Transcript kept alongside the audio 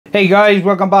Hey guys,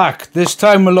 welcome back. This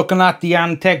time we're looking at the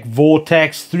Antec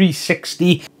Vortex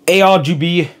 360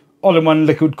 ARGB all-in-one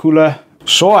liquid cooler.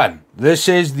 So this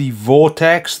is the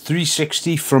Vortex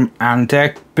 360 from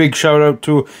Antec. Big shout out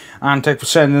to Antec for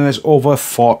sending this over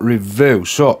for review.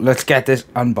 So let's get this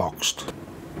unboxed.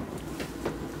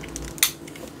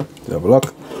 Have a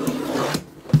look.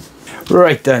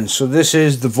 Right then, so this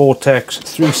is the Vortex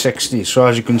 360. So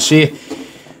as you can see,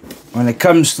 when it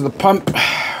comes to the pump,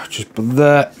 just put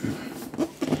that,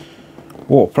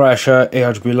 water pressure,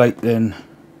 ARGB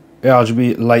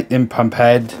lighting pump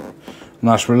head, and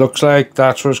that's what it looks like.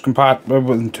 That's what it's compatible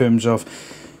with in terms of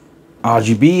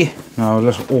RGB. Now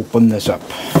let's open this up.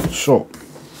 So,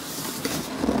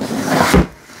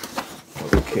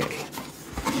 okay.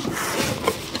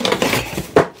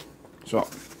 So,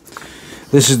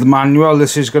 this is the manual.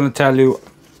 This is going to tell you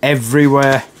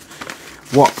everywhere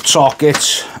what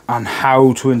sockets and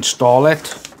how to install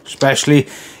it. Especially,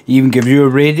 even give you a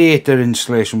radiator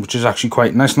installation, which is actually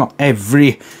quite nice. Not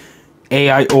every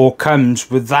AIO comes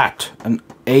with that. An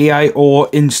AIO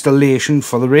installation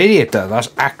for the radiator. That's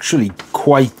actually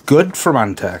quite good from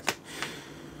Antec.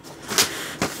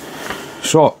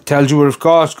 So, tells you what it's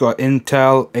got. It's got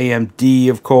Intel, AMD,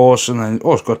 of course, and then,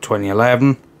 oh, it's got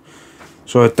 2011.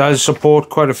 So it does support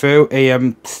quite a few.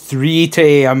 AM3 to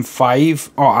AM5.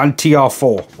 Oh, and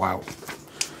TR4. Wow.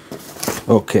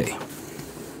 Okay.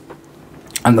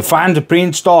 And the fans are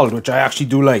pre-installed, which I actually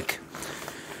do like.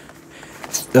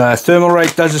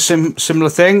 Thermalright does a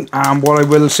similar thing, and what I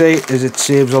will say is it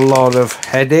saves a lot of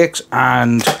headaches.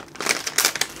 And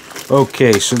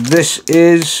okay, so this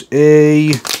is a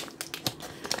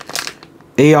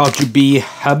ARGB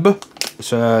hub.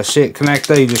 It's a SATA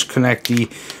connector. You just connect the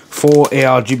 4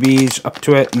 ARGBs up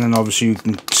to it, and then obviously you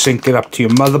can sync it up to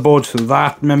your motherboard through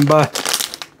that. Remember,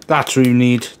 that's what you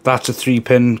need. That's a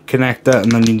 3-pin connector,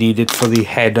 and then you need it for the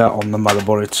header on the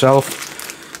motherboard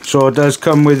itself. So it does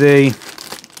come with a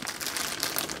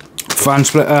fan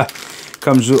splitter.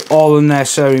 Comes with all the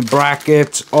necessary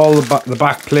brackets, all the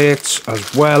back plates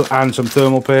as well, and some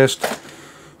thermal paste.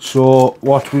 So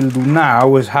what we'll do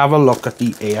now is have a look at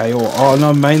the AIO. Oh,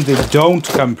 no, mind, they don't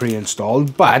come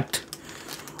pre-installed, but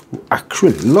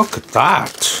actually look at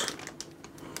that.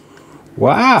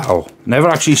 Wow, never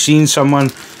actually seen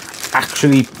someone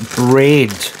actually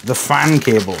braid the fan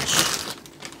cables.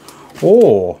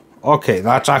 Oh, okay,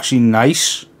 that's actually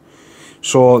nice.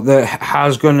 So there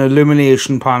has got an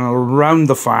illumination panel around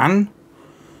the fan,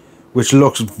 which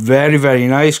looks very, very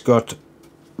nice. Got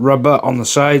rubber on the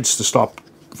sides to stop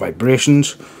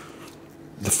vibrations.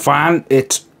 The fan,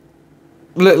 it's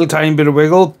a little tiny bit of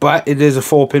wiggle, but it is a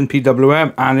 4-pin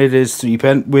PWM, and it is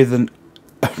 3-pin with a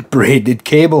braided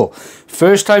cable.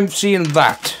 First time seeing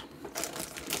that.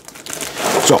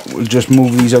 So we'll just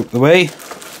move these out the way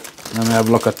and have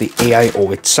a look at the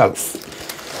AIO itself.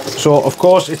 So of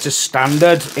course it's a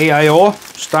standard AIO,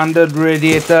 standard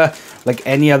radiator like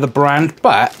any other brand,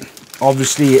 but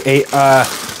obviously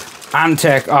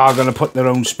Antec are going to put their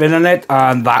own spin on it,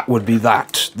 and that would be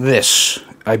that. This,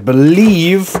 I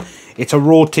believe it's a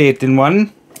rotating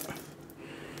one.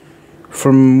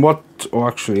 From what, oh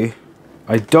actually,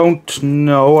 I don't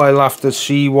know, I'll have to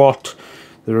see what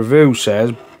the review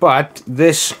says, but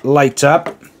this lights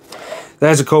up.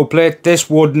 There's a cold plate. This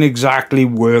wouldn't exactly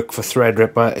work for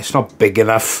Threadripper. It's not big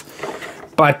enough,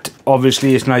 but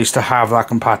obviously it's nice to have that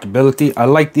compatibility. I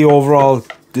like the overall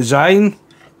design.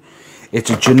 It's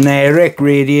a generic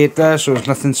radiator, so it's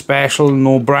nothing special,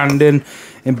 no branding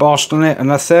embossed on it or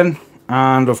nothing.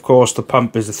 And of course the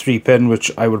pump is a 3-pin,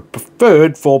 which I would prefer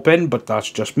 4-pin, but that's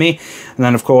just me. And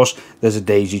then of course there's a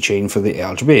daisy chain for the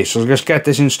ARGB. So let's get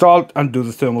this installed and do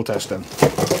the thermal testing.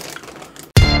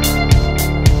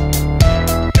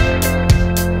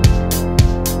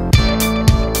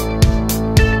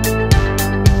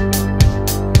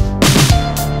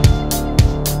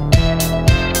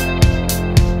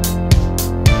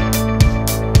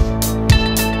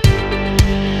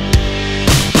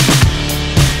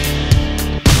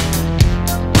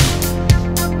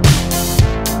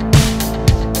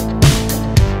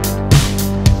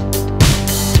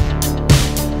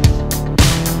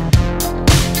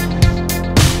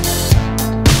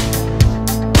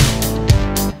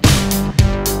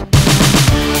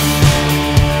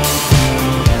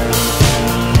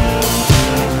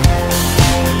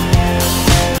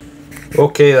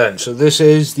 Okay then, so this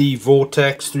is the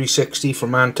Vortex 360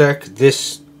 from Antec.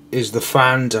 This is the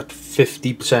fans at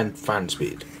 50% fan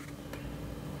speed.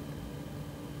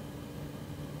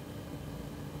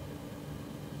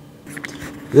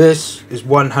 This is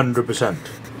 100%.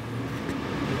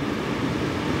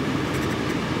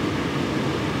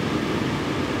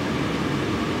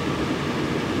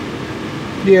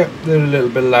 Yeah, they're a little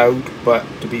bit loud, but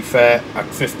to be fair, at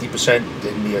 50%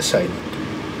 they're near silent.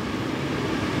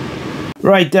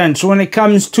 Right then, so when it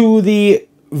comes to the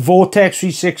Vortex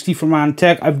 360 from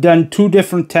Antec, I've done 2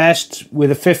 different tests with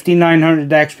a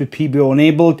 5900X with PBO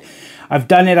enabled. I've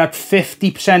done it at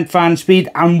 50% fan speed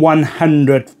and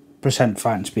 100%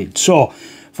 fan speed. So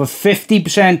for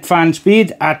 50% fan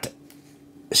speed at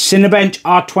CINEBENCH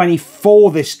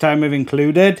R24 this time I've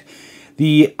included.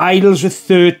 The idles were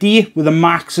 30 with a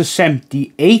max of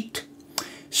 78.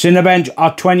 CINEBENCH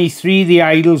R23, the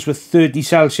idles were 30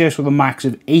 Celsius with a max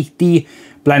of 80.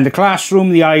 Blender Classroom,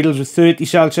 the idles were 30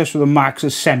 Celsius with a max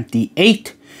of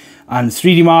 78. And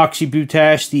 3D Mark CPU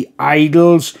test, the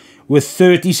idles were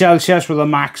 30 Celsius with a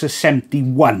max of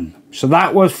 71. So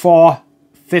that was for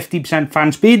 50%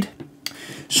 fan speed.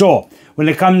 So when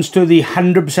it comes to the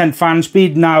 100% fan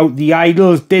speed, now the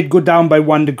idles did go down by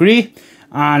 1 degree.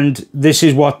 And this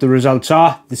is what the results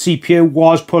are. The CPU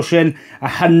was pushing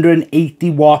 180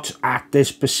 watts at this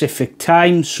specific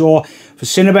time. So for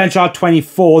CINEBENCH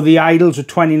R24, the idles were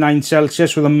 29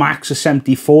 Celsius with a max of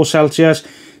 74 Celsius.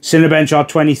 CINEBENCH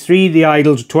R23, the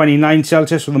idles were 29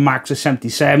 Celsius with a max of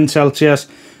 77 Celsius.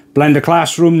 Blender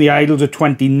Classroom, the idles are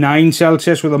 29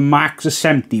 Celsius with a max of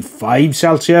 75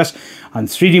 Celsius. And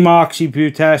 3D Mark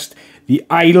CPU test, the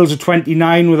idles are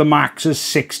 29 with a max of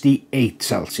 68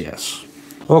 Celsius.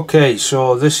 Okay,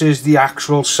 so this is the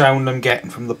actual sound I'm getting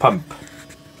from the pump.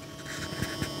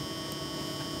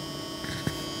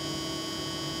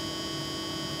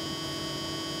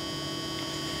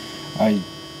 I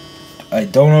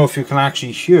don't know if you can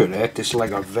actually hear it. It's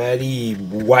like a very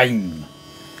whine.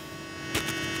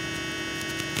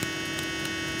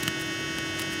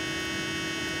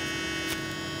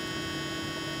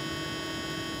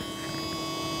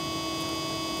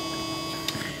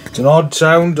 It's an odd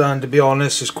sound, and to be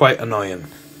honest, it's quite annoying.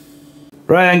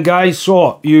 Right then guys,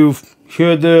 so you've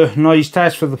heard the noise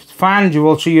test for the fans, you've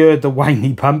also heard the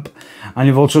whiny pump, and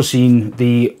you've also seen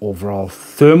the overall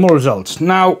thermal results.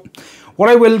 Now, what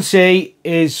I will say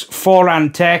is for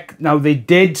Antec, now they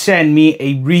did send me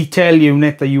a retail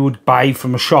unit that you would buy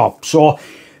from a shop, so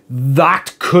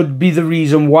that could be the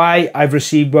reason why I've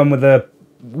received one with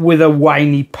a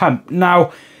whiny pump.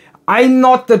 Now, I'm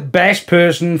not the best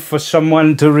person for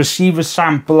someone to receive a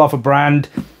sample of a brand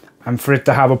and for it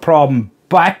to have a problem,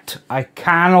 but I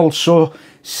can also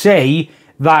say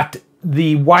that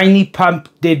the whiny pump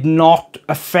did not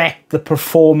affect the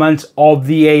performance of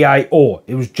the AIO.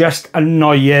 It was just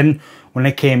annoying when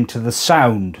it came to the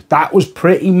sound. That was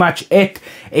pretty much it.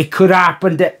 It could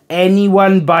happen to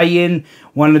anyone buying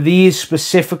one of these.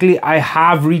 Specifically, I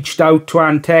have reached out to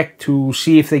Antec to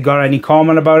see if they got any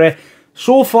comment about it.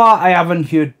 So far, I haven't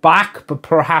heard back, but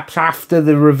perhaps after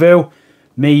the review,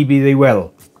 maybe they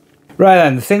will. Right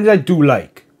then, the things I do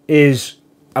like is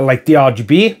I like the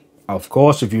RGB. Of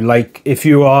course, if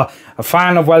you are a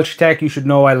fan of WELSHYTECH, you should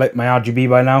know I like my RGB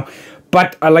by now.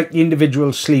 But I like the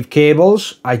individual sleeve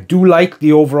cables. I do like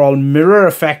the overall mirror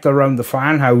effect around the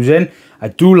fan housing. I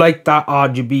do like that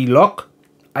RGB look.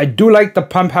 I do like the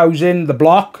pump housing, the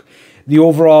block. The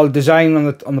overall design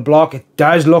on the block, it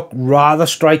does look rather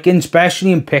striking,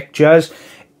 especially in pictures.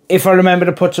 If I remember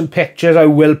to put some pictures, I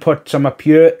will put some up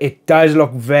here. It does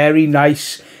look very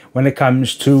nice when it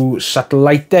comes to subtle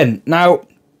lighting. Now,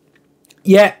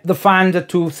 yeah, the fans are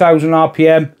 2000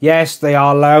 RPM. Yes, they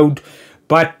are loud,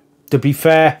 but to be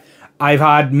fair, I've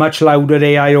had much louder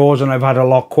AIOs and I've had a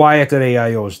lot quieter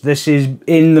AIOs. This is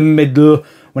in the middle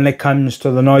when it comes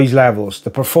to the noise levels. The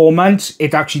performance,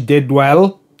 it actually did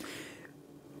well.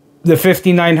 The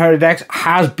 5900X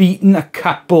has beaten a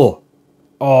couple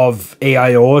of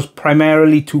AIOs,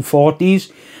 primarily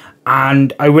 240s,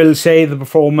 and I will say the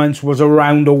performance was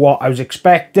around what I was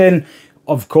expecting.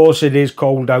 Of course, it is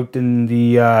cold out in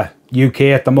the UK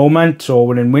at the moment, so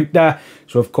we're in winter,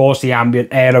 so of course the ambient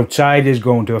air outside is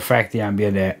going to affect the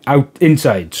ambient air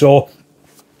inside, so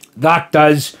that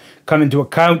does come into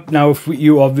account. Now, if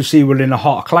you obviously were in a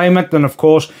hot climate, then of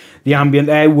course the ambient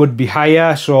air would be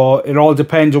higher, so it all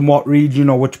depends on what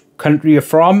region or which country you're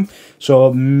from,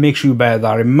 so make sure you bear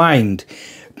that in mind.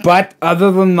 But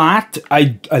other than that,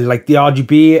 I like the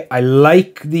RGB. I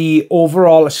like the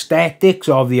overall aesthetics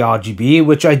of the RGB,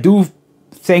 which I do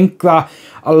think that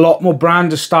a lot more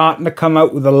brands are starting to come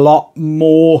out with a lot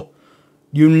more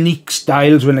unique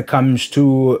styles when it comes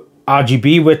to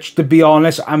RGB, which, to be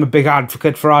honest, I'm a big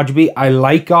advocate for RGB. I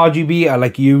like RGB. I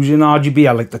like using RGB.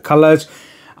 I like the colors.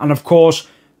 And of course,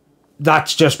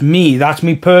 that's just me. That's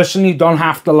me personally. Don't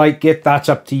have to like it. That's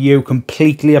up to you.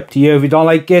 Completely up to you. If you don't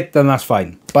like it, then that's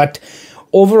fine. But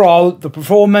overall, the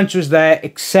performance was there,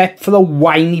 except for the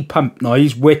whiny pump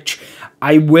noise, which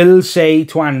I will say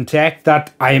to Antec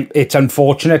that it's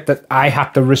unfortunate that I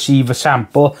had to receive a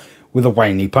sample with a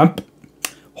whiny pump.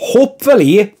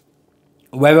 Hopefully,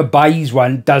 whoever buys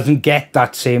one doesn't get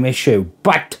that same issue.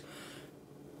 But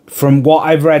from what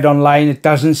I've read online, it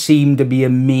doesn't seem to be a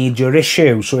major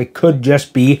issue. So it could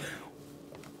just be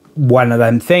one of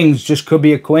them things. Just could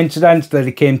be a coincidence that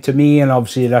it came to me and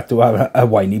obviously it had to have a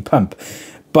whiny pump.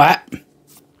 But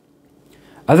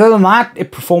other than that,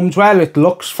 it performs well. It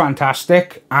looks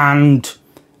fantastic. And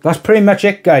that's pretty much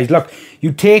it, guys. Look,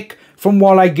 you take from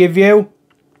what I give you.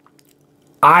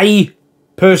 I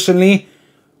personally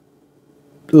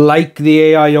like the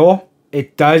AIO.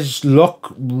 It does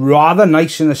look rather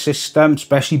nice in the system,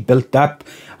 especially built up.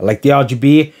 I like the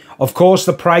RGB. Of course,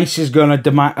 the price is going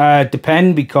to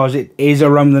depend because it is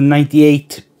around the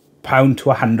 £98 to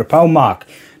 £100 mark.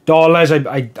 Dollars,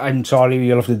 I'm sorry,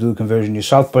 you'll have to do the conversion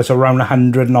yourself, but it's around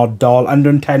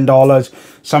 $110,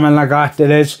 something like that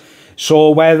it is.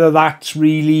 So whether that's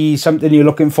really something you're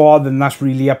looking for, then that's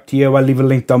really up to you. I'll leave a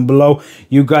link down below.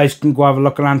 You guys can go have a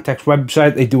look at Antec's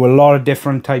website. They do a lot of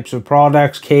different types of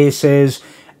products, cases,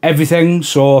 everything.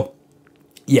 So,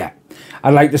 yeah.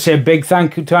 I'd like to say a big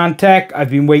thank you to Antec. I've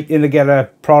been waiting to get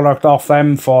a product off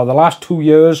them for the last 2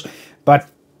 years. But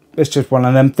it's just one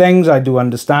of them things. I do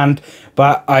understand.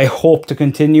 But I hope to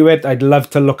continue it. I'd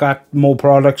love to look at more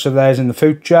products of theirs in the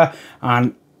future.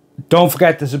 And don't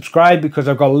forget to subscribe because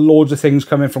I've got loads of things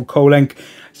coming from Colink.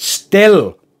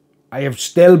 I have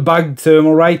still bugged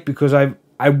Thermalright because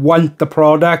I want the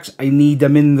products. I need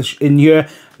them in here.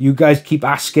 You guys keep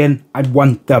asking. I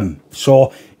want them.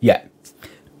 So, yeah.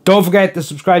 Don't forget to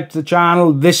subscribe to the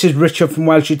channel. This is Richard from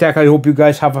WELSHYTECH. I hope you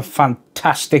guys have a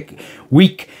fantastic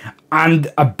week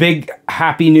and a big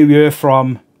happy new year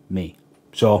from me.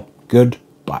 So,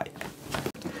 goodbye.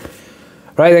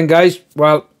 Right then, guys.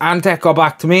 Well, Antec got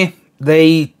back to me.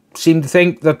 They seem to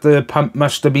think that the pump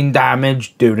must have been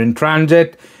damaged during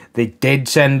transit. They did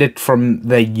send it from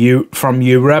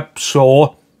Europe,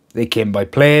 so they came by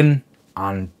plane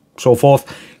and so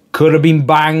forth. Could have been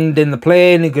banged in the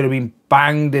plane. It could have been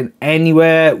banged in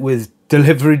anywhere with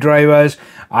delivery drivers.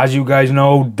 As you guys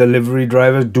know, delivery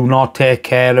drivers do not take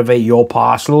care of your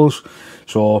parcels.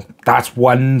 So that's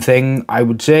one thing I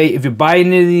would say. If you're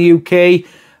buying in the UK,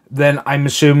 then I'm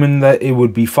assuming that it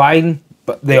would be fine.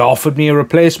 But they offered me a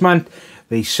replacement.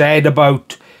 They said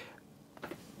about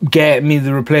getting me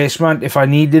the replacement if I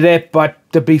needed it. But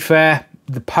to be fair,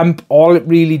 the pump, all it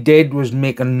really did was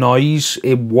make a noise.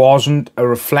 It wasn't a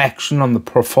reflection on the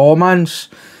performance.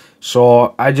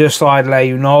 So I just thought I'd let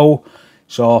you know.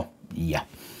 So, yeah.